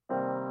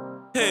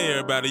Hey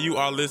everybody, you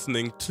are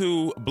listening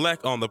to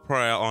Black on the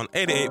Prowl on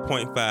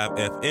 88.5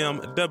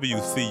 FM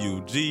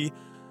WCUG.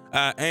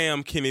 I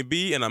am Kenny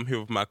B and I'm here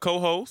with my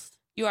co-host.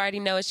 You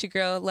already know it's your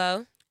girl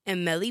Lo.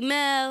 And Melly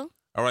Mel.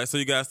 All right, so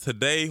you guys,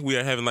 today we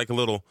are having like a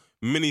little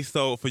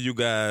mini-sode for you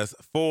guys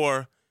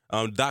for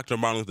Dr.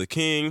 Martin Luther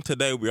King.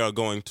 Today we are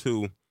going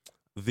to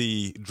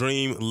the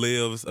Dream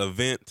Lives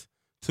event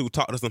to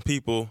talk to some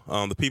people,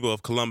 the people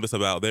of Columbus,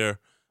 about their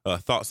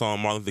thoughts on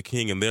Martin Luther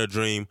King and their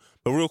dream.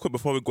 But real quick,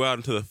 before we go out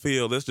into the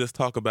field, let's just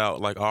talk about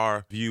like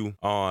our view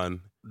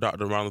on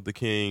Dr. Martin Luther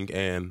King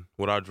and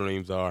what our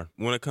dreams are.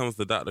 When it comes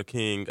to Dr.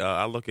 King,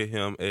 I look at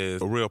him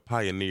as a real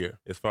pioneer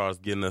as far as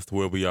getting us to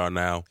where we are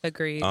now.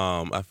 Agreed.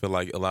 I feel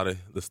like a lot of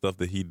the stuff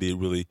that he did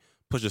really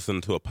push us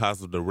into a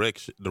positive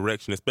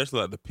direction, especially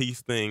like the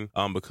peace thing,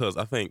 because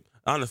I think,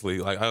 honestly,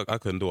 like I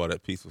couldn't do all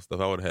that peaceful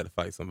stuff. I would have had to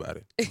fight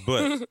somebody.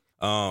 But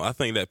I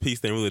think that peace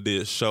thing really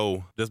did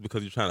show, just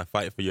because you're trying to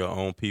fight for your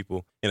own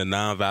people in a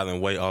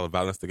nonviolent way, all the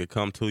violence that could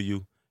come to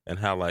you, and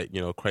how, like,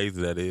 you know,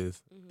 crazy that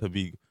is to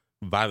be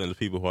violent to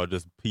people who are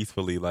just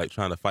peacefully, like,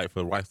 trying to fight for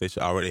the rights they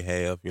should already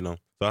have, you know.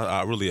 So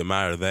I really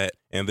admire that.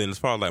 And then as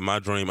far as like my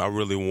dream, I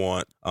really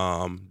want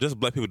just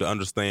Black people to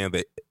understand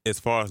that as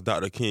far as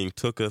Dr. King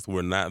took us,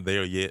 we're not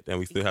there yet, and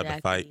we still have to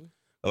fight.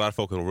 A lot of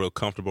folks are real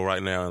comfortable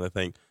right now, and they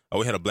think, oh,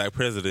 we had a Black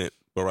president,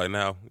 but right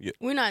now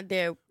we're not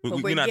there.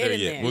 But we're not there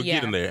yet. We're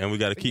getting there, and we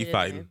got to keep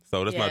fighting. There.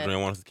 So that's my dream.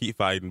 I want us to keep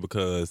fighting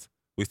because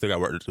we still got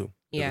work to do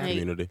as a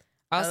community.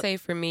 I'll say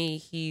for me,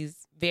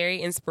 he's very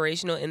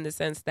inspirational in the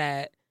sense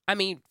that, I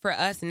mean, for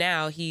us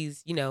now,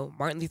 he's, you know,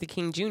 Martin Luther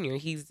King Jr.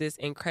 He's this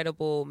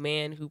incredible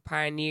man who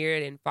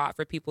pioneered and fought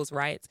for people's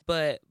rights.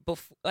 But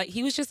like,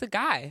 he was just a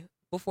guy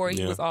before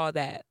he was all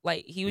that.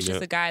 Like, he was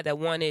just a guy that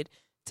wanted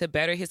to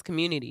better his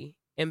community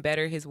and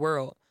better his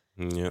world.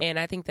 And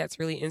I think that's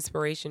really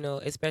inspirational,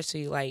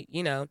 especially like,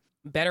 you know,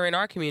 bettering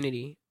our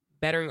community,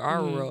 bettering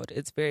our world.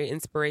 It's very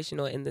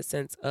inspirational in the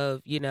sense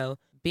of, you know,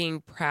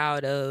 being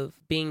proud of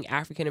being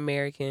African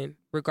American,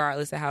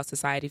 regardless of how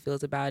society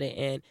feels about it.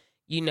 And,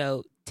 you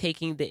know,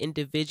 taking the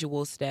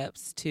individual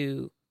steps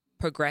to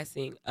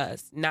progressing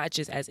us, not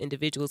just as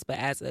individuals, but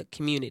as a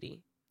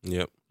community.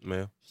 Yep,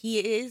 man. He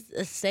is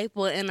a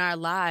staple in our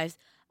lives.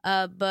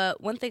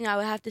 But one thing I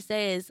would have to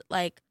say is,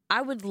 like,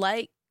 I would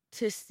like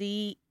to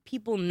see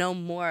people know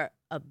more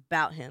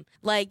about him.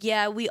 Like,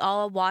 yeah, we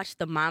all watched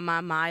the My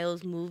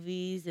Miles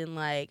movies in,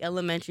 like,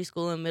 elementary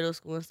school and middle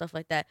school and stuff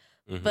like that.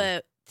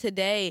 But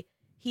today,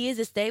 he is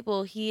a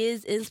staple. He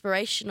is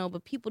inspirational,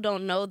 but people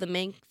don't know the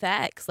main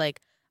facts.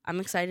 Like, I'm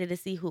excited to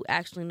see who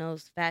actually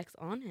knows facts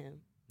on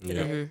him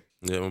today.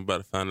 Yeah, I'm about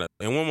to find out.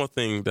 And one more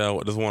thing that I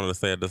just wanted to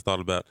say, I just thought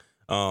about.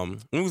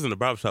 We was in the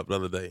barbershop the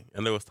other day,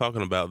 and they was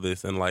talking about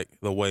this and, like,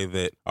 the way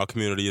that our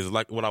community is,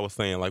 like what I was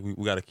saying, like, we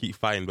got to keep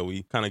fighting, but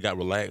we kind of got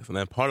relaxed. And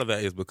then part of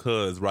that is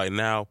because right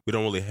now we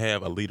don't really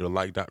have a leader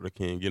like Dr.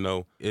 King. You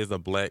know, is a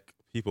Black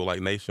people,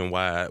 like,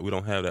 nationwide. We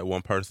don't have that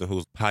one person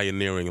who's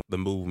pioneering the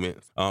movement.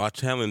 I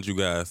challenge you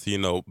guys to, you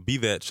know, be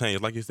that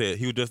change. Like you said,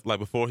 he was just, like,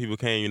 before he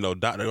became, you know,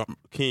 Dr.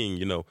 King,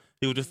 you know,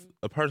 he was just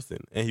a person,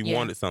 and he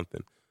wanted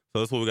something. So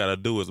that's what we got to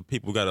do is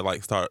people got to,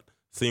 like, start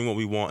seeing what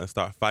we want and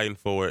start fighting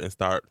for it and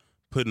start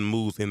putting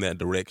moves in that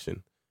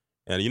direction.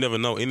 And you never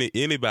know,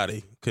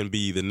 anybody can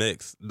be the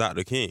next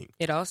Dr. King.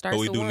 It all starts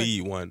with one. But we do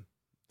need one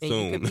soon.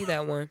 And you could be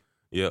that one.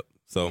 Yep.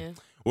 So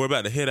we're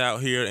about to head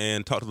out here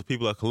and talk to the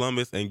people of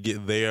Columbus and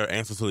get their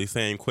answers to these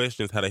same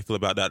questions, how they feel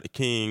about Dr.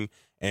 King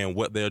and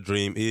what their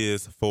dream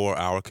is for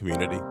our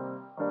community.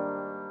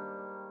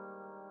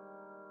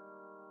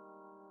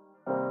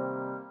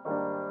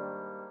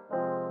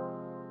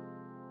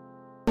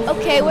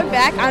 Okay, we're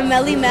back. I'm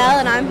Melly Mel,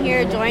 and I'm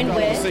here joined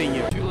with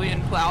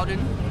Julian Plowden,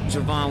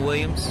 Javon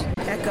Williams,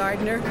 Pat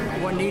Gardner,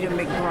 Juanita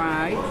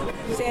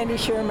McBride, Sandy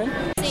Sherman,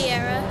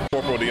 Sierra,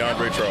 Corporal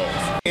DeAndre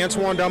Charles,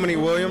 Antoine Dominique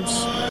Williams.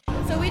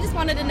 So we just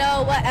wanted to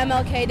know what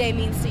MLK Day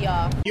means to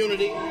y'all.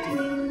 Unity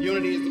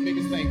is the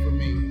biggest thing for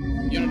me.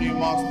 Unity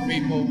amongst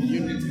people,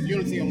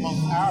 unity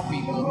amongst our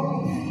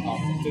people,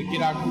 to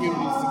get our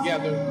communities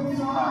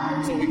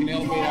together so we can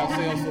elevate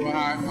ourselves to a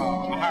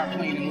higher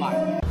plane in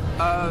life.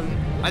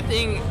 I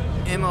think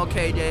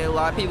MLK Day, a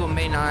lot of people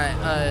may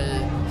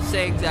not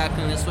say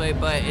exactly this way,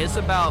 but it's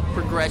about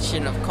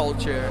progression of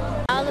culture.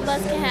 All of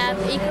us can have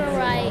equal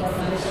rights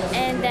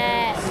and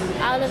that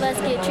all of us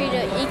get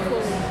treated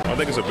equally. I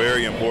think it's a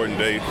very important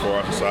day for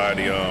our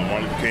society.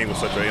 Martin Luther King was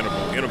such an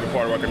integral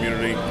part of our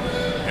community,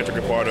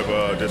 integral part of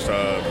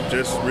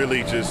just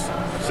really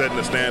setting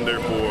the standard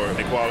for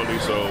equality.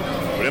 So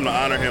for them to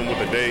honor him with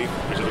a day,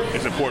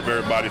 it's important for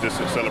everybody just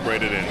to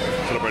celebrate it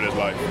and celebrate his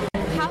life.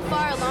 How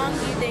far along do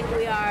you think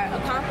we are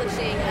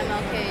accomplishing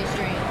MLK's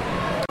dream?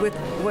 With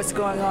what's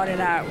going on in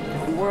our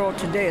world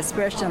today,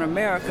 especially in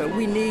America,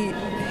 we need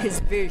his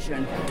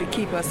vision to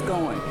keep us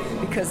going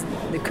because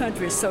the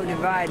country is so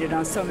divided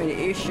on so many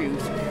issues,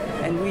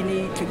 and we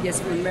need to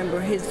just remember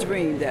his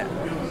dream that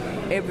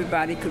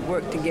everybody could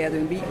work together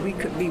and we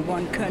could be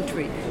one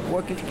country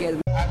working together.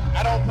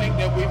 I don't think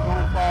that we've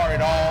moved far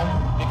at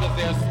all because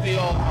there's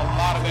still a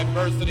lot of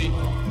adversity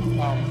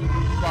from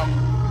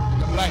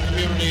the black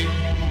community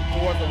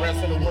toward the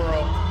rest of the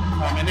world.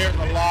 And there's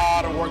a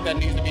lot of work that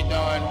needs to be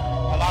done,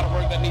 a lot of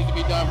work that needs to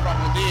be done from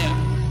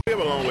within. We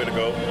have a long way to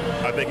go.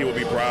 I think he will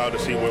be proud to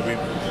see where we've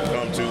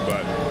come to,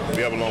 but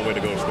we have a long way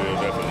to go still,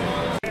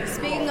 definitely.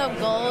 Speaking of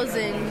goals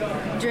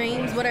and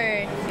dreams, what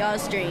are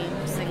y'all's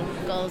dreams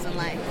and goals in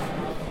life?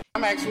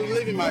 I'm actually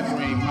living my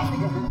dream.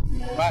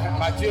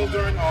 My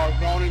children are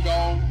grown and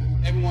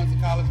gone. Everyone's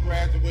a college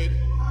graduate.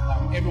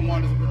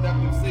 Everyone is a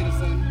productive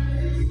citizen.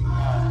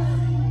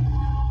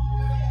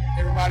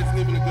 Everybody's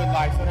living a good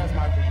life, so that's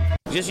my dream.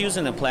 Just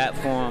using the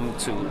platform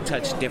to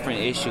touch different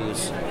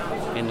issues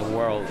in the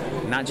world,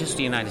 not just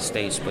the United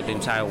States, but the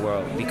entire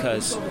world,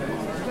 because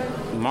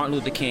Martin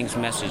Luther King's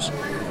message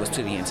was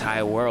to the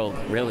entire world,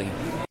 really.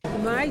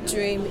 My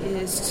dream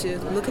is to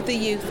look at the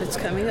youth that's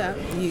coming up,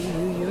 you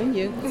and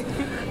you,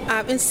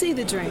 and see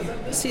the dream.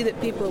 See that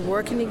people are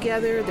working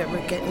together,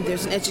 that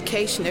there's an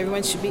education.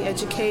 Everyone should be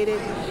educated,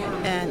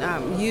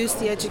 and use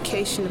the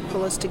education to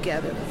pull us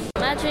together.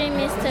 My dream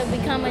is to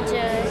become a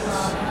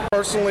judge.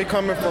 Personally,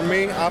 coming from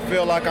me, I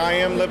feel like I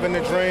am living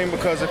the dream,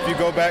 because if you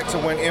go back to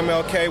when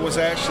MLK was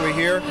actually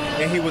here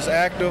and he was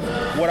active,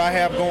 what I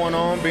have going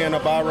on, being a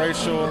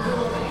biracial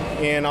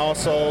and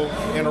also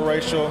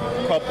interracial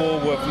couple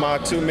with my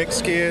 2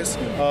 mixed kids,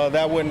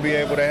 that wouldn't be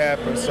able to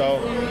happen. So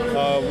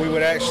we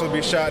would actually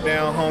be shot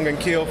down, hung, and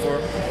killed for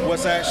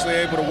what's actually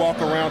able to walk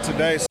around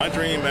today. My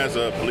dream as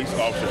a police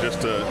officer is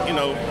just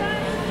to,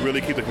 really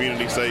keep the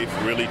community safe,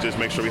 really just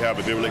make sure we have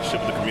a good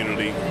relationship with the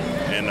community,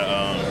 and,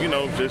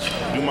 just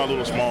do my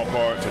little small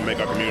part to make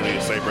our community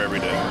safer every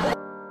day.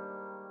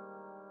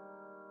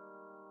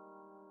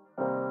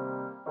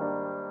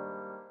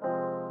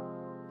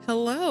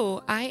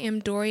 Hello, I am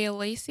Doria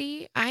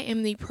Lacey. I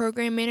am the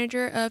program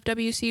manager of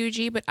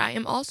WCUG, but I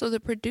am also the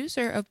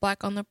producer of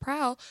Black on the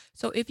Prowl.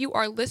 So if you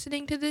are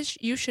listening to this,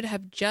 you should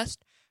have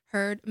just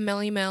heard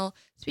Melly Mel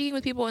speaking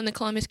with people in the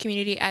Columbus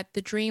community at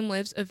the Dream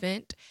Lives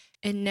event.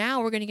 And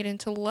now we're going to get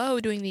into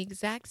Lo doing the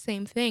exact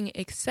same thing,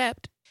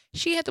 except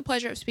she had the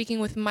pleasure of speaking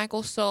with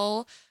Michael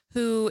Soul,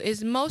 who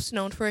is most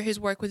known for his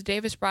work with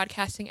Davis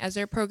Broadcasting as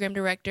their program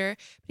director,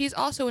 but he's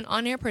also an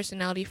on-air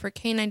personality for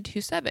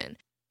K92.7.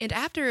 And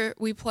after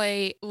we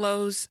play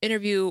Lo's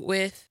interview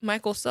with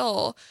Michael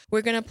Soul,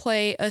 we're going to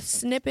play a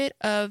snippet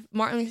of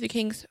Martin Luther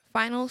King's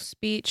final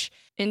speech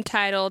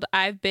entitled,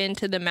 "I've Been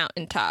to the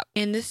Mountaintop."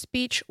 And this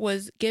speech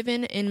was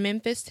given in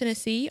Memphis,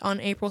 Tennessee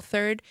on April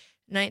 3rd,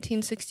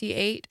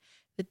 1968,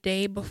 the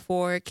day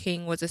before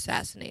King was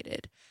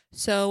assassinated.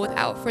 So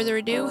without further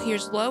ado,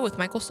 here's Lo with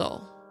Michael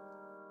Soul.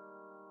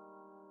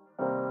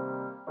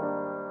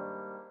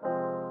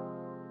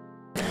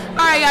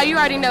 All right, y'all, you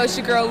already know it's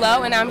your girl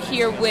Lo, and I'm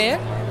here with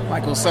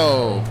Michael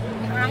Soul.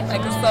 Hi,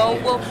 Michael Soul.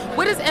 Well,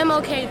 what does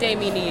MLK Day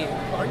mean to you?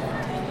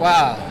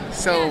 Wow.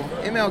 So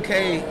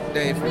MLK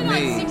Day for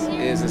me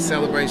is a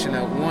celebration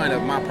of one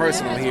of my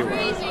personal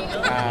heroes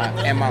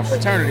and my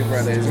fraternity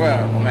brother as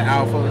well. I'm an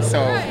alpha.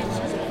 So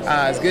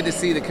it's good to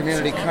see the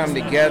community come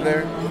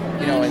together,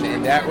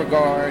 in that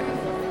regard.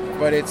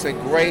 But it's a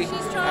great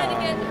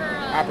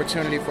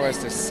opportunity for us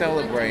to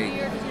celebrate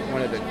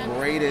one of the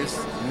greatest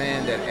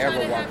men that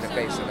ever walked the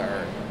face of the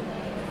earth.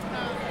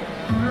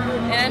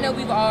 And I know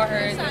we've all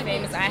heard the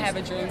famous "I Have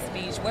a Dream"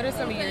 speech. What are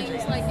some of your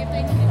dreams?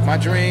 My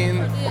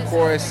dream, of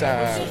course,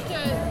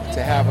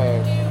 to have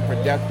a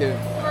productive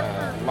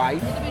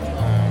life,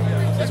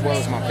 as well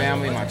as my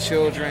family, my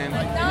children,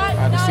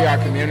 to see our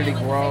community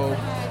grow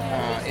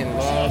in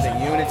love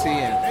and unity,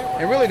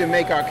 and really to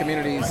make our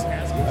communities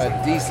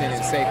a decent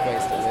and safe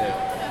place to live.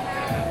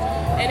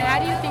 And how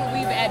do you think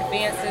we've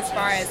advanced as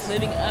far as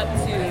living up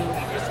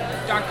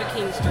to Dr.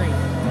 King's dream?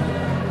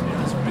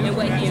 And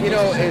what he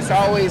it's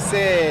always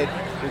said,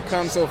 we've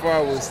come so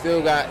far, we've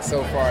still got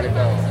so far to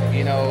go,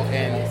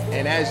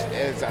 and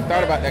as I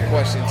thought about that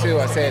question too,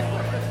 I said,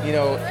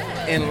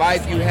 in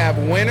life you have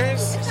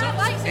winners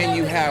and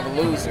you have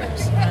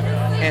losers.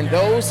 And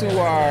those who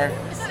are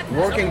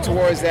working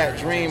towards that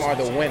dream are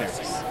the winners,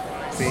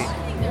 see?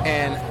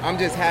 And I'm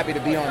just happy to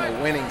be on the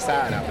winning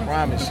side, I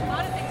promise you.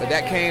 But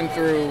that came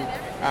through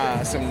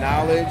some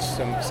knowledge,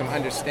 some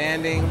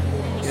understanding.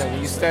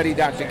 When you study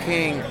Dr.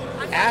 King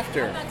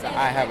after the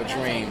 "I Have a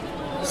Dream"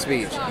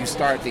 speech, you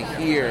start to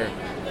hear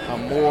a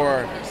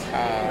more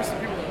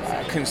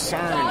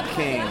concerned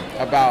King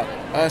about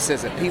us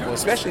as a people,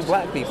 especially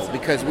black people,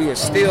 because we were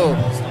still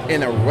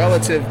in a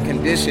relative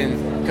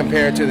condition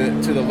compared to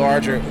the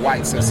larger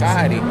white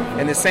society.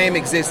 And the same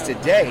exists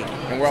today,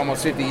 and we're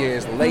almost 50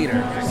 years later.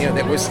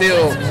 That we're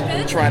still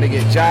trying to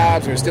get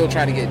jobs, we're still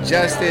trying to get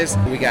justice.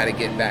 We got to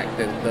get back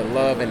the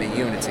love and the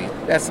unity.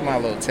 That's my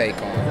little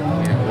take on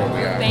where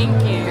we are.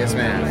 Thank you. Yes,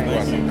 ma'am. You're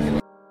welcome.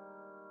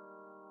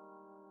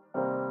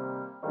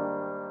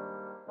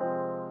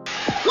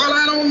 Well,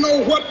 I don't know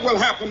what will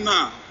happen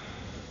now.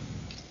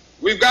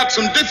 We've got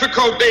some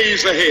difficult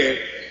days ahead.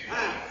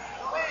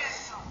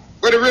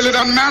 But it really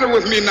doesn't matter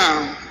with me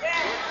now,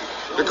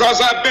 because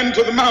I've been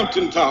to the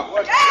mountaintop.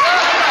 I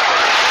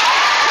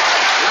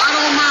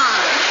don't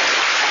mind.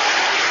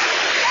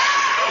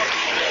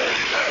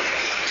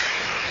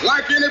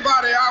 Like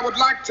anybody, I would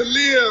like to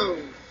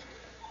live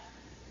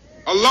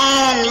a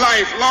long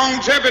life.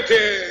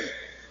 Longevity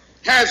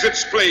has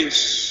its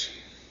place.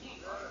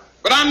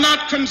 But I'm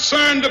not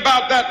concerned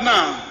about that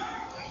now.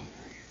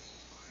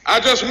 I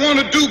just want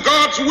to do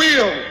God's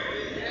will.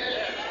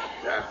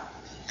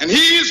 And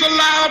He's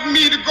allowed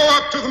me to go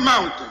up to the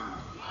mountain.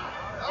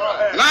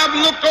 And I've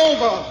looked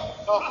over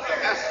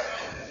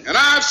and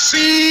I've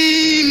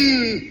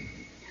seen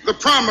the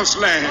promised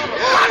land.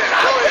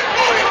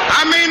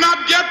 I may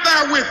not get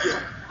there with you,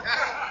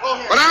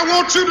 but I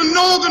want you to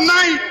know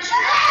tonight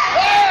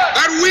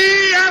that we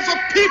as a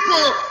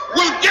people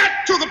will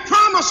get to the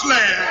promised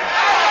land.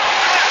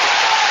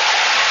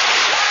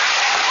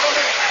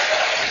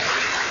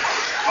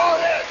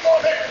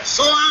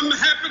 So I'm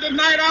happy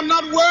tonight. I'm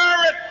not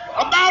worried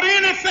about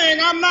anything.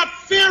 I'm not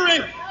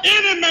fearing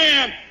any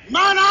man.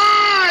 Mine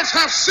eyes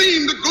have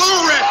seen the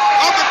glory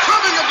of the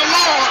coming of the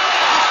Lord.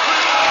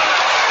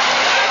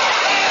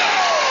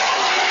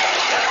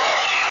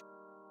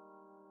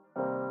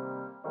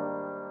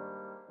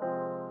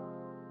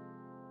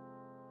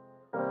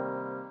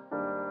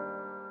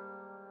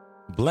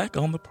 Black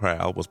on the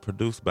Prowl was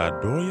produced by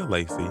Doria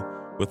Lacey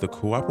with the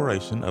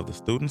cooperation of the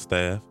student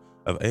staff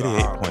of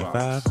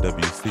 88.5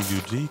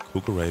 WCUG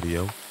Cougar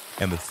Radio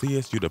and the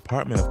CSU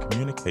Department of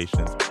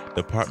Communications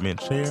Department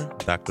Chair,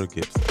 Dr.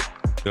 Gibson.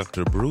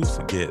 Dr. Bruce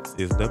Getz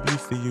is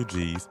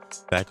WCUG's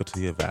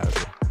faculty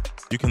advisor.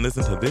 You can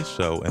listen to this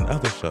show and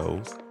other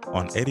shows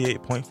on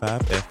 88.5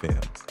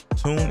 FM,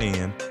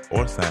 TuneIn,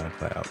 or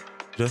SoundCloud.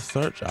 Just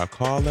search our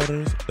call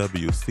letters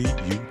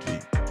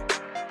WCUG.